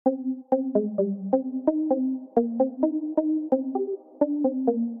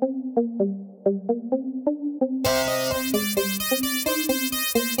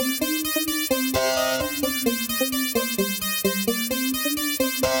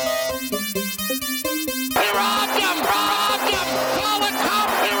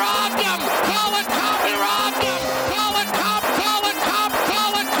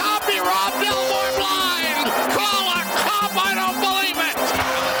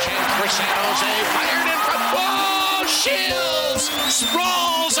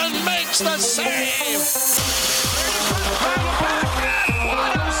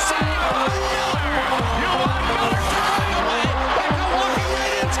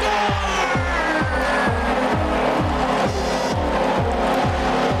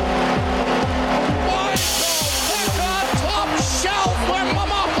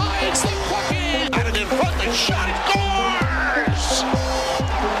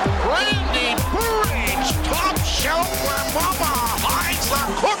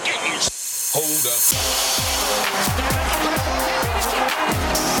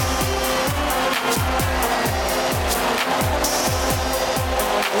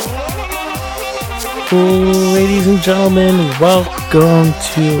Ladies and gentlemen, welcome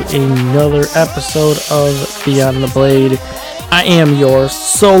to another episode of Beyond the Blade. I am your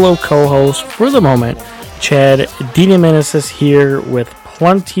solo co-host for the moment, Chad DeDominicis, here with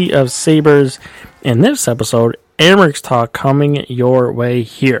plenty of Sabres in this episode. Amerks talk coming your way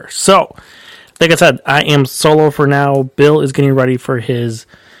here. So, like I said, I am solo for now. Bill is getting ready for his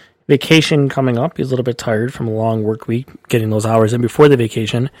vacation coming up. He's a little bit tired from a long work week, getting those hours in before the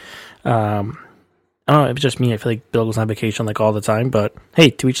vacation. I don't know, it's just me. I feel like Bill goes on vacation like all the time, but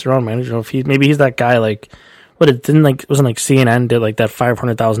hey, to each their own, man. You know, if maybe he's that guy like wasn't like CNN did like that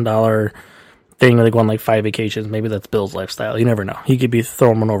 $500,000 thing where they go on like 5 vacations. Maybe that's Bill's lifestyle. You never know. He could be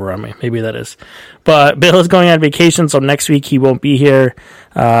throwing one over on me. Maybe that is. But Bill is going on vacation, so next week he won't be here,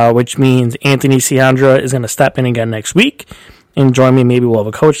 which means Anthony Ciandra is going to step in again next week and join me. Maybe we'll have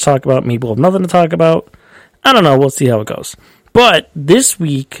a coach to talk about. Maybe we'll have nothing to talk about. I don't know. We'll see how it goes. But this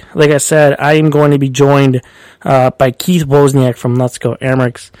week, like I said, I am going to be joined by Keith Wozniak from Let's Go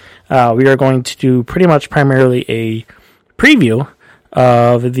Amerks. We are going to do pretty much primarily a preview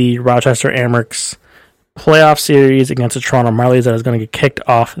of the Rochester Amerks playoff series against the Toronto Marlies that is going to get kicked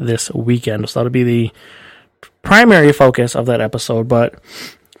off this weekend. So that'll be the primary focus of that episode. But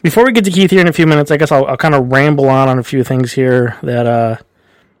before we get to Keith here in a few minutes, I guess I'll kind of ramble on a few things here that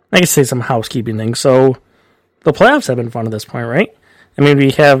I can say some housekeeping things. So the playoffs have been fun at this point, right? I mean,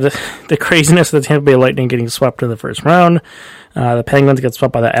 we have the craziness of the Tampa Bay Lightning getting swept in the first round. The Penguins get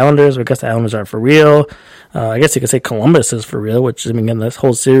swept by the Islanders. I guess the Islanders are for real. I guess you could say Columbus is for real, which, I mean, again, this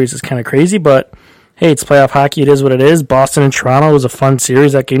whole series is kind of crazy, but hey, it's playoff hockey. It is what it is. Boston and Toronto was a fun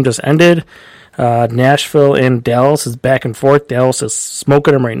series. That game just ended. Nashville and Dallas is back and forth. Dallas is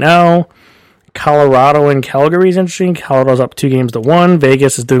smoking them right now. Colorado and Calgary is interesting. Colorado's up 2-1.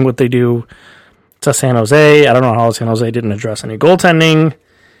 Vegas is doing what they do to San Jose. I don't know how San Jose didn't address any goaltending.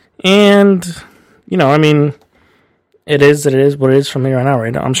 And, you know, I mean, it is what it is from here on out,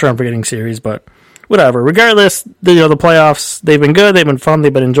 right? I'm sure I'm forgetting series, but whatever. Regardless, the playoffs, they've been good, they've been fun,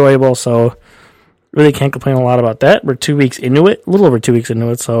 they've been enjoyable, so really can't complain a lot about that. We're 2 weeks into it, a little over 2 weeks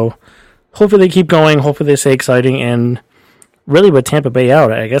into it, so hopefully they keep going, hopefully they stay exciting, and really with Tampa Bay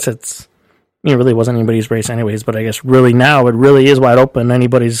out, I guess it really wasn't anybody's race anyways, but I guess really now it really is wide open,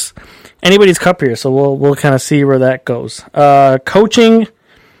 anybody's cup here, so we'll kind of see where that goes. Coaching,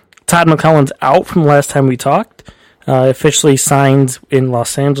 Todd McLellan's out from the last time we talked. Officially signed in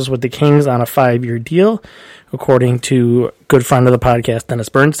Los Angeles with the Kings on a 5-year deal, according to good friend of the podcast, Dennis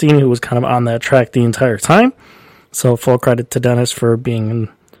Bernstein, who was kind of on that track the entire time. So full credit to Dennis for being,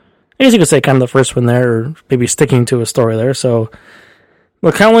 I guess you could say, kind of the first one there, or maybe sticking to a story there. So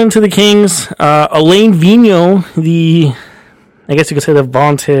McLellan to the Kings. Alain Vigneault, I guess you could say the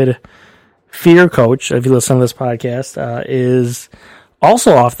vaunted fear coach, if you listen to this podcast, is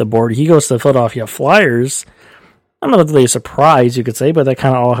also off the board. He goes to the Philadelphia Flyers. I don't know if it's really a surprise, you could say, but that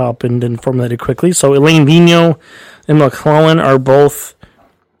kind of all happened and formulated quickly. So Alain Vigneault and McLellan are both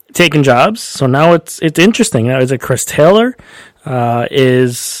taking jobs. So now it's interesting. Now, is it Chris Taylor?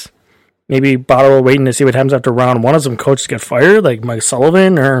 Is maybe Botterill waiting to see what happens after round one as some coaches get fired, like Mike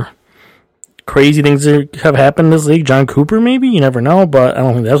Sullivan, or crazy things that have happened in this league? John Cooper, maybe? You never know, but I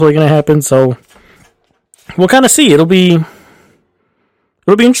don't think that's really going to happen. So we'll kind of see. It'll be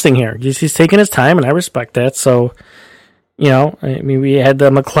interesting here. He's taking his time, and I respect that. So, you know, I mean, we had the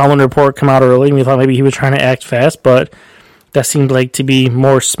McLellan report come out early, and we thought maybe he was trying to act fast, but that seemed like to be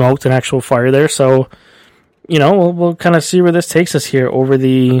more smoke than actual fire there. So, you know, we'll kind of see where this takes us here over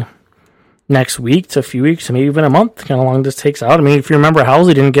the next week to a few weeks, maybe even a month, kind of how long this takes out. I mean, if you remember,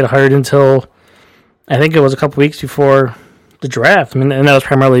 Housley didn't get hired until I think it was a couple weeks before the draft. I mean, and that was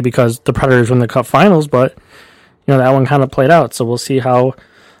primarily because the Predators won the Cup Finals, but that one kind of played out. So we'll see how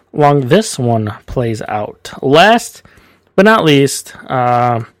long this one plays out. Last but not least,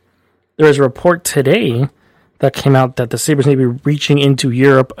 there was a report today that came out that the Sabres may be reaching into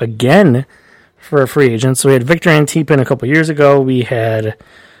Europe again for a free agent. So we had Victor Antipin a couple years ago. We had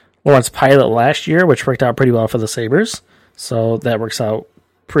Lawrence Pilot last year, which worked out pretty well for the Sabres. So that works out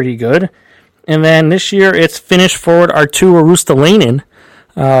pretty good. And then this year, it's Finnish forward Arttu Ruustalainen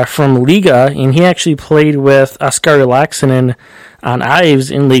from Liga, and he actually played with Oskari Laaksonen on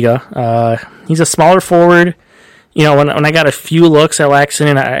Ives in Liga. He's a smaller forward. When I got a few looks at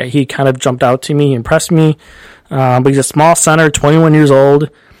Laaksonen, he kind of jumped out to me, he impressed me. But he's a small center, 21 years old,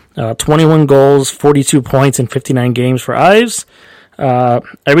 21 goals, 42 points in 59 games for Ives. I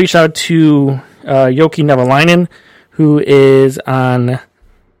reached out to Joki Nevalainen, who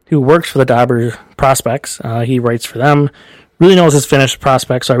works for the Dobber Prospects. He writes for them, really knows his Finnish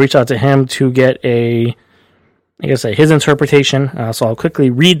prospects, so I reached out to him to get his interpretation. So I'll quickly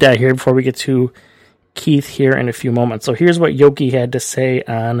read that here before we get to Keith here in a few moments. So here's what Joki had to say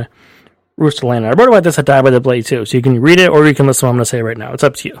on Ruustalainen. I wrote about this at Die by the Blade too, so you can read it or you can listen to what I'm going to say right now. It's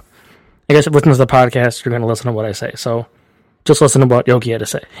up to you. I guess if you listen to the podcast, you're going to listen to what I say. So just listen to what Joki had to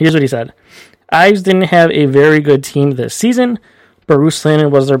say. Here's what he said. Ives didn't have a very good team this season, but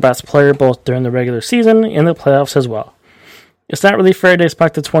Ruustalainen was their best player both during the regular season and the playoffs as well. It's not really fair to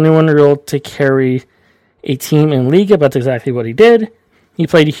expect a 21-year-old to carry a team in Liga, but that's exactly what he did. He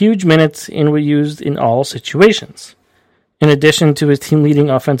played huge minutes and was used in all situations. In addition to his team-leading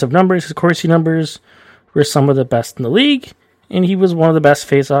offensive numbers, his Corsi numbers were some of the best in the league, and he was one of the best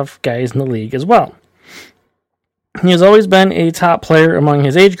face-off guys in the league as well. He has always been a top player among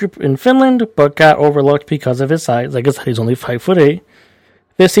his age group in Finland, but got overlooked because of his size. Like I said, he's only 5'8".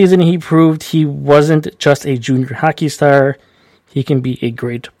 This season, he proved he wasn't just a junior hockey star. He can be a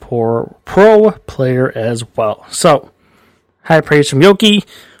great pro player as well. So, high praise from Joki.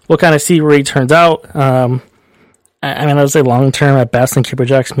 We'll kind of see where he turns out. I would say long-term at best, and keep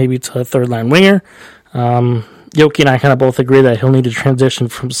projects maybe to a third-line winger. Joki and I kind of both agree that he'll need to transition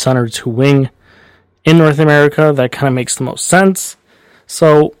from center to wing in North America. That kind of makes the most sense.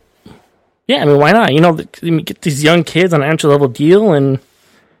 So, yeah, why not? Get these young kids on an entry-level deal and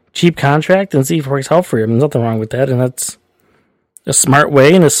cheap contract and see if it works out for you. There's nothing wrong with that, and that's a smart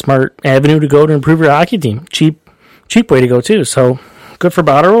way and a smart avenue to go to improve your hockey team. Cheap way to go, too. So, good for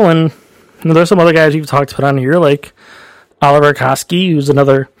Botterill, and there's some other guys we've talked about on here, like Oliver Koski, who's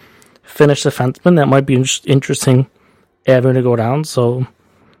another Finnish defenseman. That might be an interesting avenue to go down. So,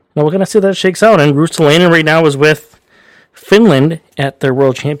 we're going to see how that shakes out. And Ruustalainen right now is with Finland at their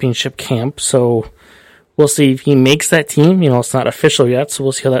World Championship camp. So, we'll see if he makes that team. It's not official yet, so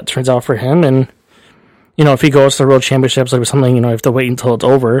we'll see how that turns out for him. And, if he goes to the World Championships, like something, you have to wait until it's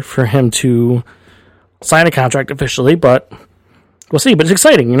over for him to sign a contract officially. But we'll see. But it's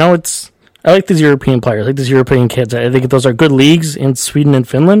exciting. I like these European players. I like these European kids. I think those are good leagues in Sweden and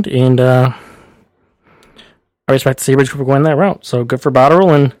Finland, and I respect the Sabres for going that route. So good for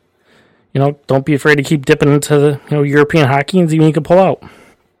Botterill, and don't be afraid to keep dipping into the European hockey and see when you can pull out.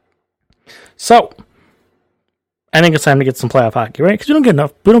 So I think it's time to get some playoff hockey, right? Because we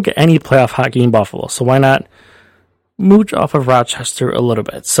don't get any playoff hockey in Buffalo, so why not mooch off of Rochester a little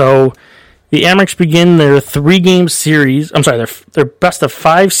bit? So the Amerks begin their 3-game series. I'm sorry, their best of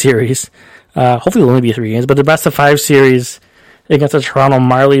 5 series. Hopefully it'll only be 3 games, but their best of 5 series against the Toronto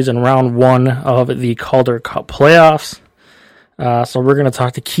Marlies in round 1 of the Calder Cup playoffs. So we're going to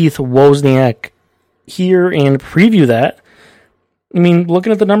talk to Keith Wozniak here and preview that.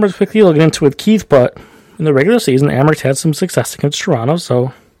 Looking at the numbers quickly, we'll get into it with Keith, but in the regular season, the Amerks had some success against Toronto,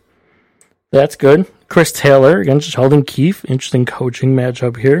 so that's good. Chris Taylor against Sheldon Keefe. Interesting coaching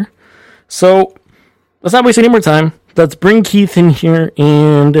matchup here. So, let's not waste any more time. Let's bring Keith in here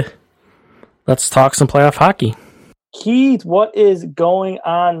and let's talk some playoff hockey. Keith, what is going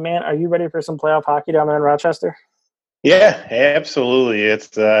on, man? Are you ready for some playoff hockey down there in Rochester? Yeah, absolutely.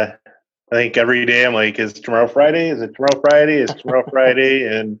 It's I think every day I'm like, is tomorrow Friday? Is it tomorrow Friday? Is tomorrow Friday?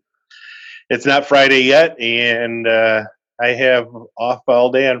 And it's not Friday yet, and I have off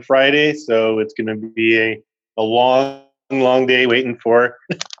all day on Friday, so it's going to be a long day waiting for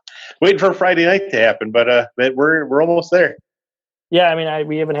Friday night to happen. But we're almost there. Yeah,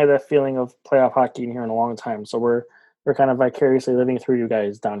 we haven't had that feeling of playoff hockey in here in a long time, so we're kind of vicariously living through you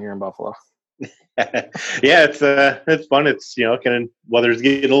guys down here in Buffalo. Yeah, it's fun. It's kind of weather's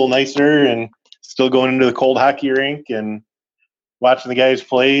getting a little nicer, and still going into the cold hockey rink and watching the guys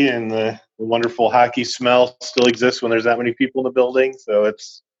play in the wonderful hockey smell still exists when there's that many people in the building. So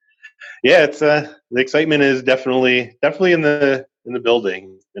it's the excitement is definitely in the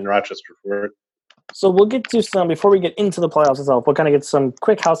building in Rochester for it. So we'll get to some, before we get into the playoffs itself, we'll kind of get some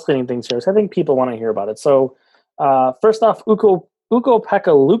quick house cleaning things here. So I think people want to hear about it. So first off, Ukko-Pekka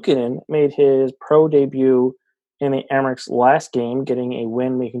Luukkonen made his pro debut in the Amerks last game, getting a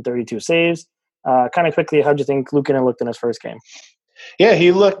win, making 32 saves. Kind of quickly, how'd you think Luukkonen looked in his first game? Yeah,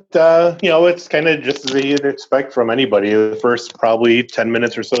 he looked, it's kind of just as you'd expect from anybody. The first probably 10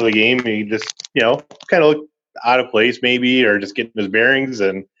 minutes or so of the game, he just, kind of looked out of place maybe, or just getting his bearings.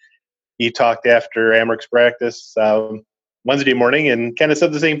 And he talked after Amerks practice Wednesday morning and kind of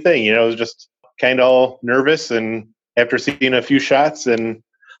said the same thing. It was just kind of all nervous. And after seeing a few shots and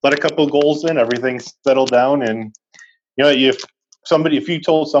let a couple of goals in, everything settled down. And, if you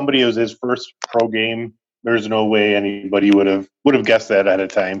told somebody it was his first pro game, there's no way anybody would have guessed that at a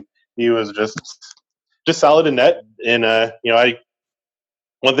time. He was just solid in net. And,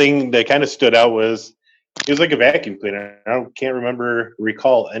 one thing that kind of stood out was he was like a vacuum cleaner. I can't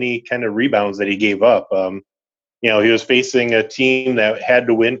recall any kind of rebounds that he gave up. He was facing a team that had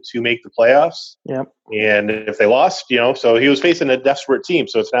to win to make the playoffs. Yep. And if they lost, so he was facing a desperate team.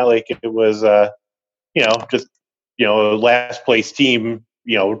 So it's not like it was, just, a last place team,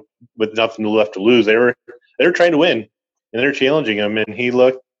 with nothing left to lose. They were trying to win, and they're challenging him. And he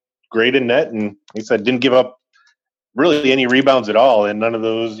looked great in net. And he said didn't give up really any rebounds at all, and none of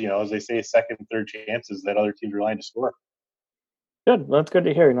those, as they say, second, third chances that other teams relying to score. Good. Well, that's good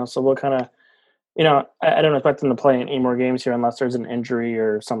to hear. So we'll kind of, I don't expect them to play in any more games here unless there's an injury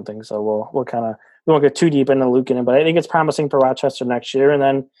or something. So we won't get too deep into Luukkonen, but I think it's promising for Rochester next year. And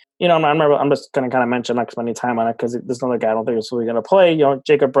then, I'm just going to kind of mention, not spending time on it because there's another guy I don't think is really going to play.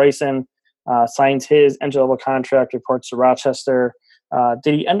 Jacob Bryson signs his entry-level contract, reports to Rochester.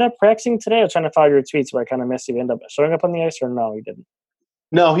 Did he end up practicing today? I was trying to follow your tweets, but I kind of missed. Did he end up showing up on the ice, or no, he didn't?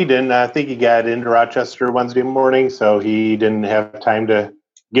 No, he didn't. I think he got into Rochester Wednesday morning, so he didn't have time to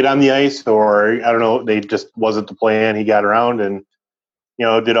get on the ice, or I don't know, they just wasn't the plan. He got around and,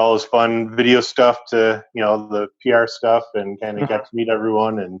 did all his fun video stuff to, the PR stuff, and kind of got to meet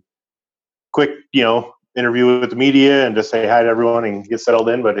everyone and quick, interview with the media and just say hi to everyone and get settled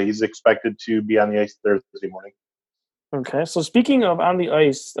in. But he's expected to be on the ice Thursday morning. Okay, so speaking of on the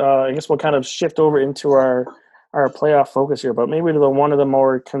ice, I guess we'll kind of shift over into our playoff focus here, but maybe one of the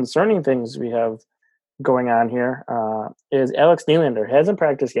more concerning things we have going on here is Alex Nylander. Hasn't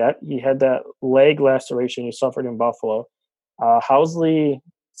practiced yet. He had that leg laceration he suffered in Buffalo. Housley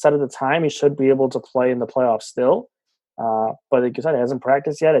said at the time he should be able to play in the playoffs still, but like you said, he hasn't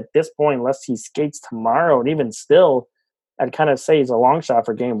practiced yet. At this point, unless he skates tomorrow, and even still, I'd kind of say he's a long shot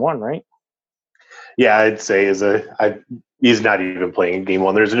for game one, right? Yeah, I'd say he's not even playing game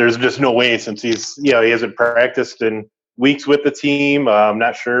one. There's just no way, since he hasn't practiced in weeks with the team. I'm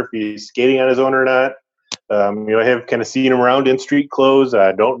not sure if he's skating on his own or not. I have kind of seen him around in street clothes.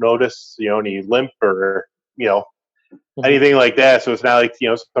 I don't notice any limp or anything like that. So it's not like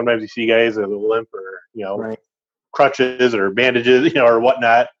sometimes you see guys with a limp or right. crutches or bandages or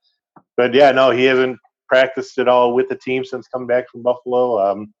whatnot. But yeah, no, he hasn't practiced at all with the team since coming back from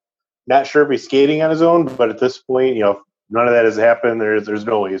Buffalo. Not sure if he's skating on his own, but at this point, none of that has happened. There's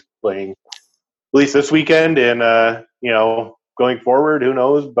no way he's playing, at least this weekend, and going forward, who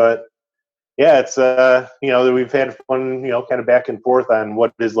knows? But yeah, it's we've had fun, kind of back and forth on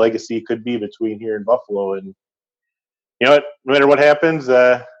what his legacy could be between here and Buffalo, and no matter what happens,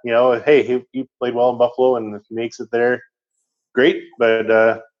 hey, he played well in Buffalo, and if he makes it there, great.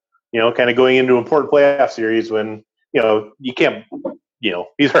 But kind of going into an important playoff series when you can't.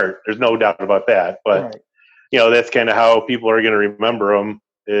 He's hurt. There's no doubt about that. But, right. That's kind of how people are going to remember him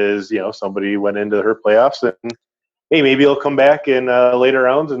is, somebody went into her playoffs and, hey, maybe he'll come back in later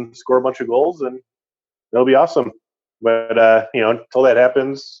rounds and score a bunch of goals and it'll be awesome. But, until that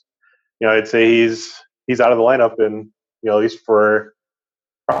happens, I'd say he's out of the lineup and, at least for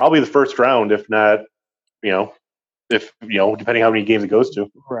probably the first round, if not, depending how many games it goes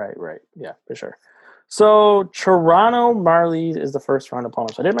to. Right. Yeah, for sure. So Toronto Marlies is the first round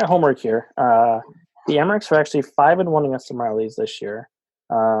opponent. So I did my homework here. The Amerks are actually 5-1 against the Marlies this year.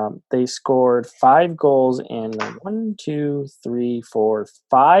 They scored 5 goals in 5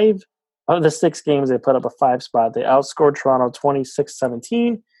 of the 6 games. They put up a 5 spot. They outscored Toronto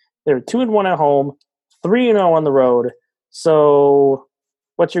 26-17. They were 2-1 at home, 3-0 on the road. So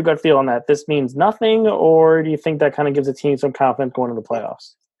what's your gut feel on that? This means nothing, or do you think that kind of gives the team some confidence going into the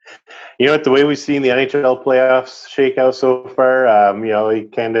playoffs? The way we've seen the NHL playoffs shake out so far, he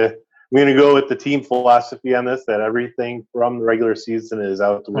kind of going to go with the team philosophy on this, that everything from the regular season is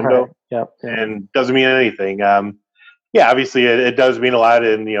out the window. Right. Yep. And doesn't mean anything. Yeah, obviously it does mean a lot,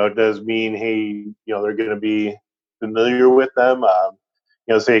 and it does mean, hey, they're going to be familiar with them.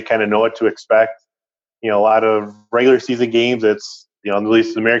 So they kind of know what to expect. A lot of regular season games, it's at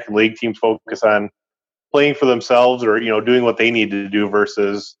least the American League teams focus on playing for themselves or doing what they need to do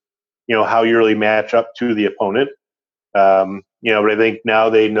versus how you really match up to the opponent. But I think now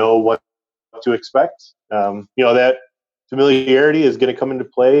they know what to expect. That familiarity is going to come into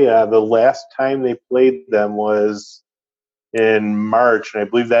play. The last time they played them was in March, and I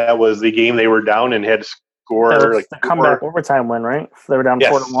believe that was the game they were down and had to score. That was the comeback overtime win, right? They were down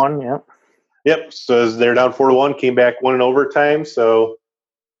 4-1. Yeah. Yep. So as they're down 4-1, came back, won in overtime. So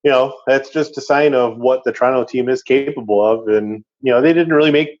that's just a sign of what the Toronto team is capable of. And they didn't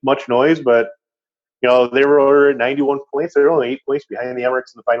really make much noise, but they were at 91 points. They're only 8 points behind the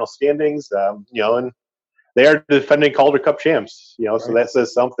Amerks in the final standings. And they are defending Calder Cup champs. So that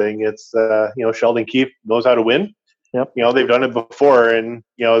says something. It's Sheldon Keefe knows how to win. Yep. They've done it before, and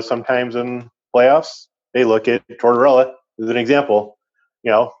sometimes in playoffs they look at Tortorella as an example.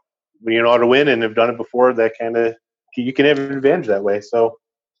 When you know how to win and have done it before, that kind of you can have an advantage that way. So,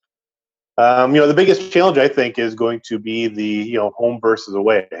 the biggest challenge I think is going to be the home versus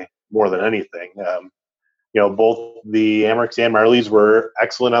away more than anything. Both the Amerks and Marlies were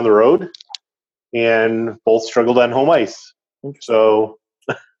excellent on the road, and both struggled on home ice. So,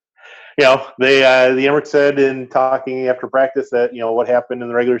 the Amerks said in talking after practice that what happened in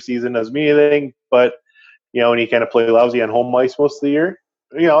the regular season doesn't mean anything, but when you kind of play lousy on home ice most of the year,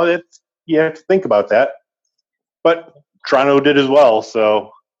 you have to think about that. But Toronto did as well,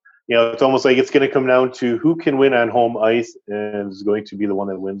 so it's almost like it's going to come down to who can win on home ice and is going to be the one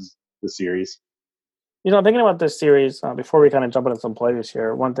that wins the series. Thinking about this series, before we kind of jump into some players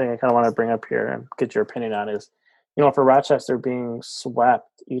here, one thing I kind of want to bring up here and get your opinion on is, for Rochester being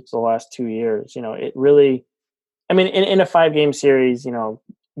swept each of the last 2 years, it really, I mean, in a 5-game series,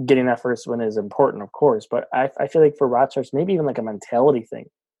 getting that first win is important, of course, but I feel like for Rochester, maybe even like a mentality thing,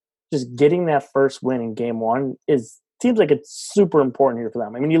 just getting that first win in game one seems like it's super important here for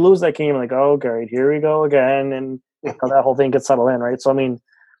them. I mean, you lose that game, like, oh, great, here we go again, and that whole thing gets settled in, right? So, I mean,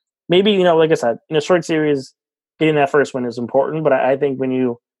 maybe, like I said, in a short series, getting that first win is important, but I think when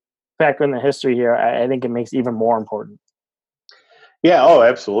you factor in the history here, I think it makes it even more important. Yeah,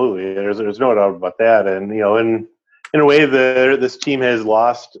 absolutely. There's no doubt about that. And, in a way, this team has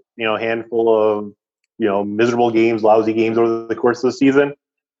lost, a handful of, miserable games, lousy games over the course of the season,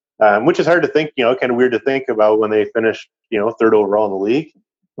 which is hard to think, kind of weird to think about when they finished, third overall in the league.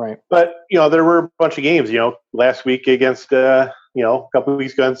 Right. But, there were a bunch of games, last week against, a couple of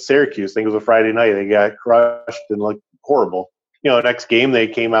weeks ago against Syracuse. I think it was a Friday night. They got crushed and looked horrible. Next game they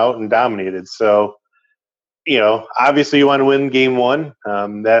came out and dominated. So, obviously you want to win game one.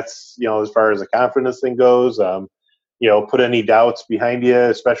 That's, as far as the confidence thing goes, put any doubts behind you,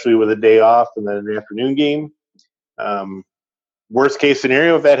 especially with a day off and then an afternoon game. Worst case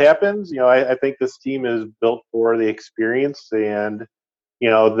scenario, if that happens, I think this team is built for the experience. And,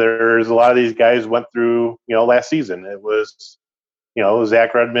 there's a lot of these guys went through, last season. It was,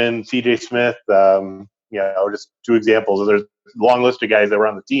 Zach Redmond, CJ Smith, just two examples. There's a long list of guys that were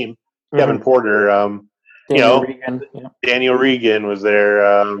on the team. Mm-hmm. Kevin Porter, Daniel Regan was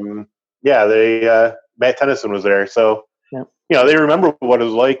there. Matt Tennyson was there. So, they remember what it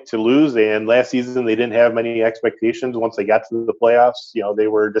was like to lose. And last season, they didn't have many expectations. Once they got to the playoffs, they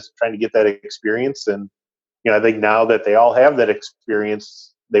were just trying to get that experience. And, I think now that they all have that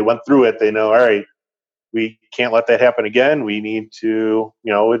experience, they went through it. They know, all right, we can't let that happen again. We need to,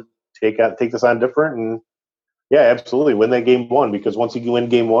 take this on different. And, absolutely win that game one, because once you win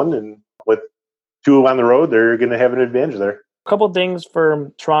game one and with two on the road, they're going to have an advantage there. A couple of things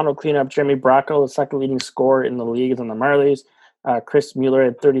for Toronto cleanup. Jeremy Bracco, the second leading scorer in the league, is on the Marlies. Chris Mueller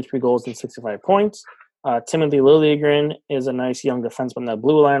had 33 goals and 65 points. Timothy Liljegren is a nice young defenseman on the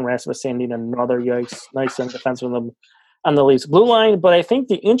blue line. Rasmus Sandin, another nice young defenseman on the Leafs blue line. But I think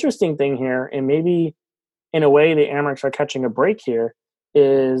the interesting thing here, and maybe in a way the Amerks are catching a break here,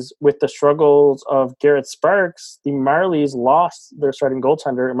 is with the struggles of Garrett Sparks, the Marlies lost their starting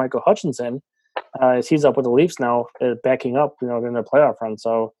goaltender, Michael Hutchinson, as he's up with the Leafs now, backing up, in their playoff run.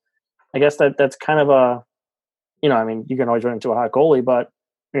 So I guess that's kind of a, you can always run into a hot goalie, but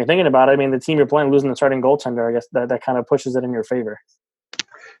when you're thinking about it, the team you're playing losing the starting goaltender, I guess that kind of pushes it in your favor.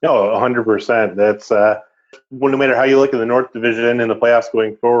 No, 100%. That's no matter how you look at the North Division and the playoffs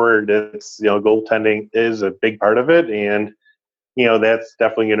going forward, it's, goaltending is a big part of it. And, that's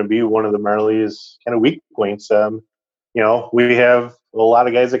definitely going to be one of the Marlies' kind of weak points. We have a lot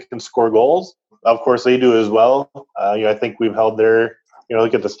of guys that can score goals. Of course, they do as well. I think we've held their,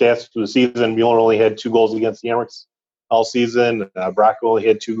 look at the stats for the season. Mueller only had 2 goals against the Amerks all season. Brock only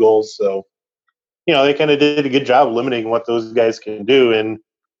had 2 goals. So, they kind of did a good job limiting what those guys can do. And,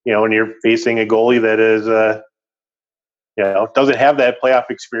 when you're facing a goalie that is, doesn't have that playoff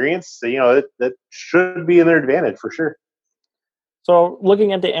experience, that should be in their advantage for sure. So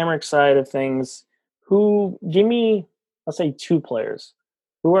looking at the Amerks side of things, give me, let's say 2 players.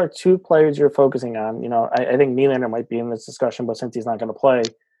 Who are 2 players you're focusing on? I think Nylander might be in this discussion, but since he's not going to play,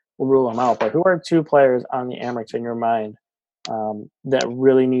 we'll rule him out. But who are 2 players on the Amerks in your mind that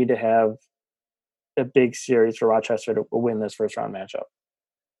really need to have a big series for Rochester to win this first round matchup?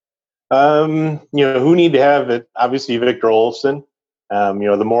 Who need to have it? Obviously, Victor Olofsson.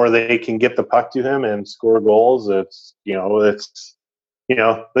 The more they can get the puck to him and score goals, it's the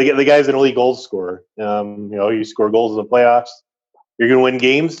guy's an elite goal scorer. You score goals in the playoffs, you're going to win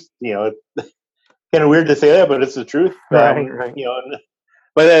games. It's kind of weird to say that, but it's the truth. Right.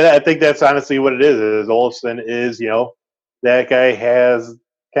 But I think that's honestly what it is Olofsson is, that guy has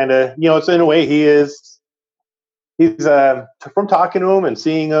kind of, it's in a way he's from talking to him and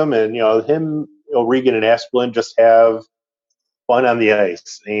seeing him and, him, Regan and Asplund just have fun on the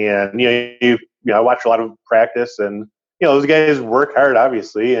ice. And, I watch a lot of practice and, those guys work hard,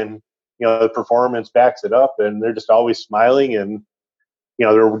 obviously, and, the performance backs it up and they're just always smiling and,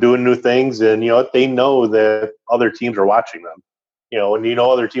 they're doing new things and, they know that other teams are watching them. When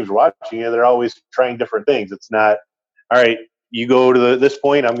other teams are watching you, they're always trying different things. It's not, all right, you go to this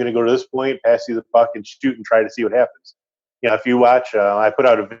point, I'm going to go to this point, pass you the puck and shoot and try to see what happens. If you watch, I put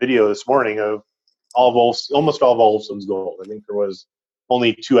out a video this morning of almost all of Olofsson's goals. I think there was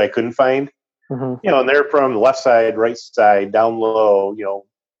only 2 I couldn't find. Mm-hmm. And they're from the left side, right side, down low,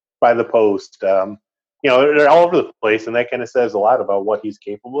 by the post. They're all over the place, and that kind of says a lot about what he's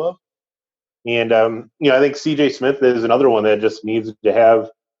capable of. And, I think C.J. Smith is another one that just needs to have,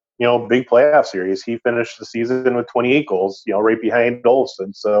 big playoff series. He finished the season with 28 goals, right behind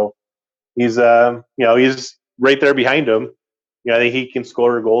Olofsson. So he's right there behind him. I think he can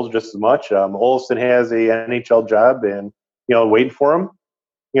score goals just as much. Olofsson has a NHL job and, waiting for him.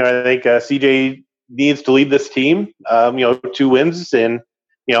 I think CJ needs to lead this team, 2 wins. And,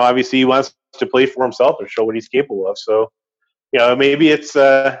 obviously he wants to play for himself and show what he's capable of. So, maybe it's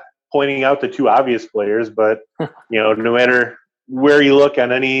pointing out the 2 obvious players, but, no matter where you look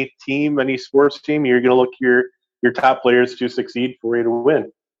on any team, any sports team, you're going to look your top players to succeed for you to win.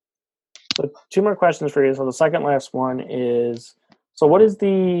 So 2 more questions for you. So the second last one is, so what is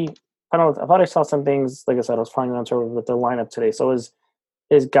I thought I saw some things, like I said, I was finding on sort of with the lineup today. So is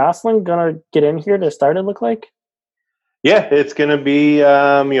Gosselin going to get in here to start, it look like? Yeah, it's going to be,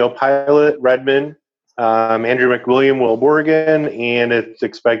 Pilot, Redmond, Andrew McWilliam, Will Borgen, and it's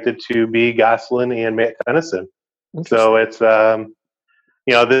expected to be Gosselin and Matt Tennyson. So it's,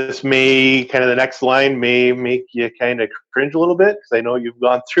 this may kind of the next line may make you kind of cringe a little bit because I know you've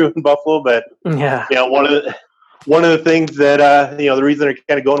gone through in Buffalo, but yeah, one of the things that the reason they're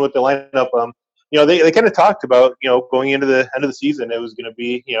kind of going with the lineup, they kind of talked about going into the end of the season, it was going to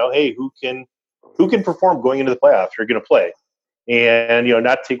be hey, who can perform going into the playoffs? You're going to play, and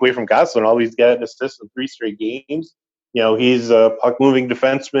not take away from Gosselin. All he's got an assist in 3 straight games. He's a puck moving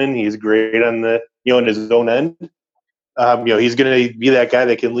defenseman. He's great on the in his own end. He's going to be that guy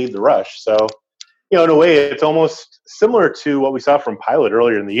that can lead the rush. So, in a way, it's almost similar to what we saw from Pilot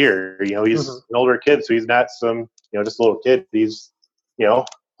earlier in the year. He's an older kid, so he's not some, just a little kid. He's,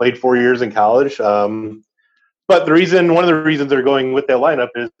 played 4 years in college. But one of the reasons they're going with that lineup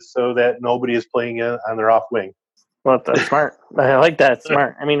is so that nobody is playing on their off wing. Well, that's smart. I like that. It's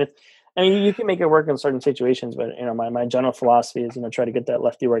smart. I mean, you can make it work in certain situations, but my general philosophy is try to get that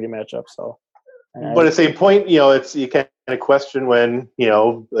lefty righty matchup. So. But at the same point, you kind of question when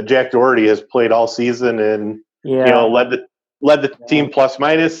Jack Doherty has played all season and led the team plus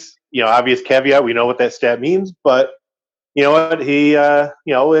minus. Obvious caveat, we know what that stat means, but you know what he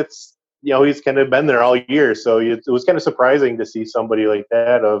it's he's kind of been there all year, so it was kind of surprising to see somebody like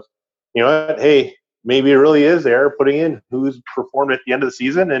that. Of hey, maybe it really is there putting in who's performed at the end of the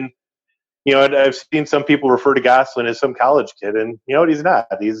season and. I've seen some people refer to Gosselin as some college kid, and he's not.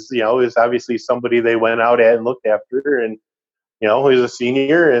 He's he's obviously somebody they went out at and looked after, and he's a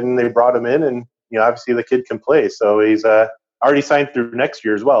senior, and they brought him in, and obviously the kid can play. So he's already signed through next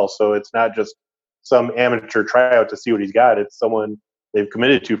year as well. So it's not just some amateur tryout to see what he's got. It's someone they've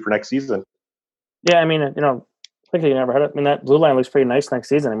committed to for next season. Yeah, I mean, quickly you never had it. I mean, that blue line looks pretty nice next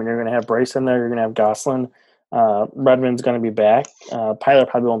season. I mean, you're going to have Bryce in there. You're going to have Gosselin. Redmond's going to be back. Pilot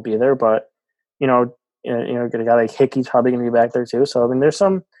probably won't be there, but a guy like Hickey's probably going to be back there too. So I mean, there's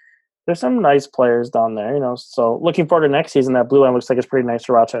some nice players down there, So looking forward to next season. That blue line looks like it's pretty nice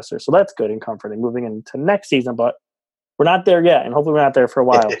for Rochester. So that's good and comforting moving into next season. But we're not there yet, and hopefully we're not there for a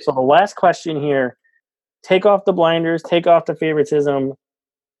while. So the last question here: take off the blinders, take off the favoritism.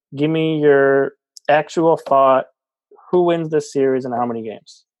 Give me your actual thought. Who wins this series and how many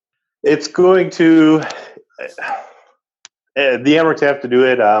games? It's going to the Amerks have to do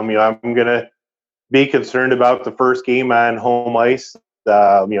it. I'm going to be concerned about the first game on home ice.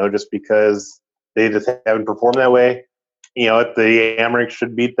 Just because they just haven't performed that way. The Amerks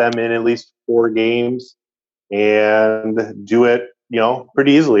should beat them in at least 4 games and do it,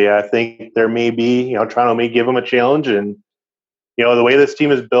 pretty easily. I think there may be, Toronto may give them a challenge, and the way this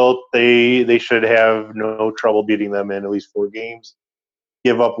team is built, they should have no trouble beating them in at least 4 games.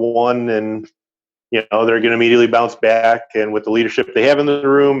 Give up 1, and they're going to immediately bounce back. And with the leadership they have in the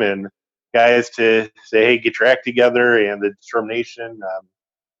room and guys to say, hey, get your act together, and the determination.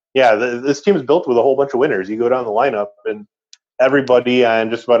 This team is built with a whole bunch of winners. You go down the lineup, and everybody on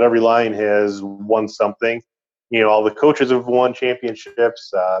just about every line has won something. All the coaches have won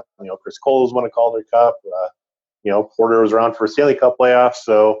championships. Chris Cole has won a Calder Cup. Porter was around for a Stanley Cup playoff.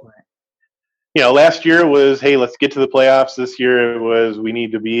 So, last year was, hey, let's get to the playoffs. This year it was, we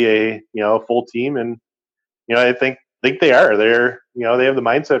need to be a full team, and I think they are. They have the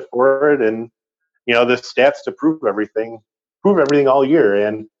mindset for it, and the stats to prove everything all year.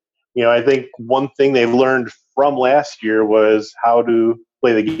 And I think one thing they've learned from last year was how to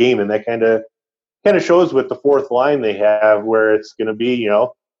play the game, and that kind of shows with the fourth line they have, where it's going to be a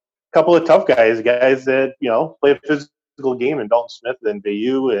couple of tough guys that play a physical game, and Dalton Smith and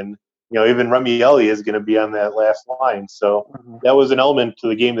Bayou, and even Remieli is going to be on that last line. So that was an element to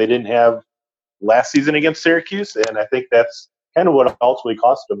the game they didn't have last season against Syracuse, and I think that's kind of what ultimately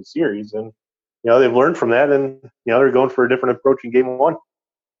cost them the series. And they've learned from that, and they're going for a different approach in Game 1.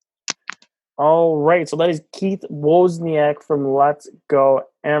 All right, so that is Keith Wozniak from Let's Go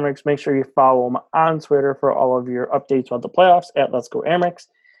Amerks. Make sure you follow him on Twitter for all of your updates about the playoffs at Let's Go Amerks,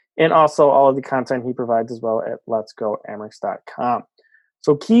 and also all of the content he provides as well at letsgoamerks.com.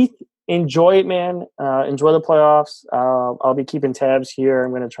 So Keith, enjoy it, man. Enjoy the playoffs. I'll be keeping tabs here.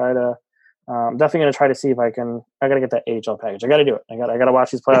 I'm going to try to definitely going to try to see if I got to get that AHL package. I got to do it. I got to watch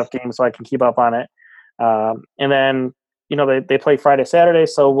these playoff games so I can keep up on it. And then, they play Friday, Saturday.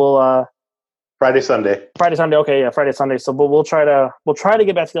 So we'll, Friday, Sunday. Okay. Yeah. Friday, Sunday. So we'll try to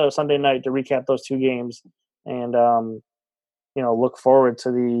get back together Sunday night to recap those 2 games and, look forward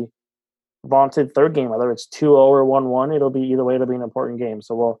to the vaunted third game, whether it's 2-0 or 1-1, it'll be either way. It'll be an important game.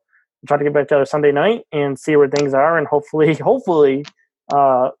 So we'll try to get back together Sunday night and see where things are. And hopefully,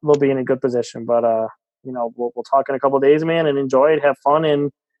 they'll be in a good position. But, we'll talk in a couple of days, man, and enjoy it, have fun.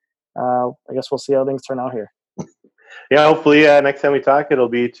 And I guess we'll see how things turn out here. Yeah, hopefully next time we talk, it'll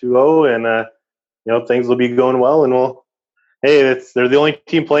be 2-0 and, things will be going well. And they're the only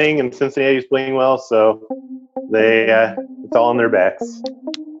team playing, and Cincinnati's playing well. So it's all on their backs.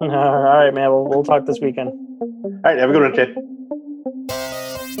 All right, man. We'll talk this weekend. All right. Have a good one, Chad.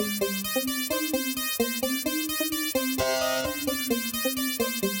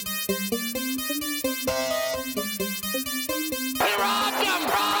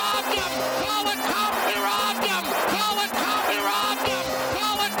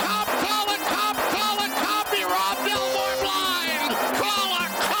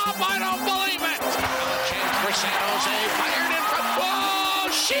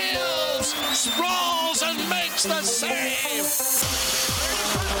 Sprawls and makes the save.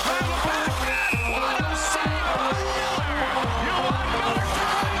 What a save by Miller. You want Miller to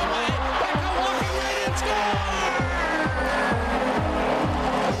run away. Beckham walking right in, score.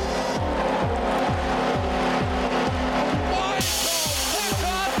 Michael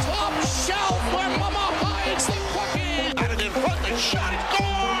Beckham, top shelf where Mama hides the cookie. Got it in front, the shot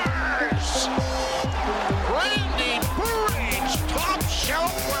scores. Randy Burridge, top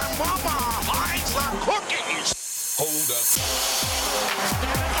shelf where Mama hides the cookies. Hold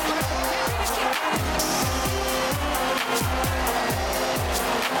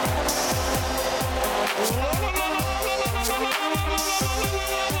up.